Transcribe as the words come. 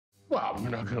Well, we're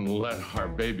not gonna let our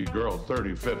baby girl's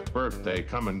 35th birthday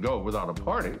come and go without a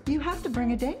party. You have to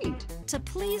bring a date. To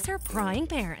please her prying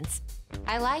parents.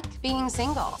 I like being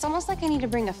single. It's almost like I need to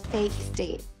bring a fake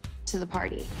date to the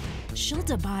party. She'll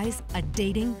devise a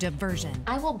dating diversion.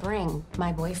 I will bring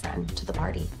my boyfriend to the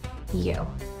party. You.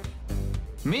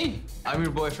 Me? I'm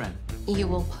your boyfriend. You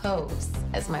will pose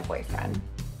as my boyfriend.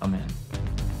 I'm in.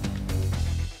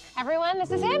 Everyone, this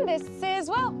is him. This is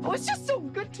Will. Oh, it's just so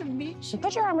good to meet you.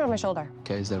 Put your arm around my shoulder.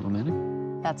 Okay, is that romantic?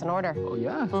 That's an order. Oh,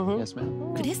 yeah. Yes,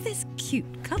 ma'am. But is this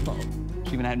cute couple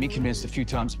She even had me convinced a few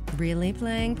times. really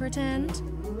playing pretend?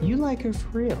 You like her for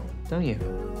real, don't you?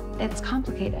 It's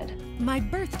complicated. My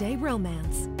birthday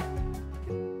romance.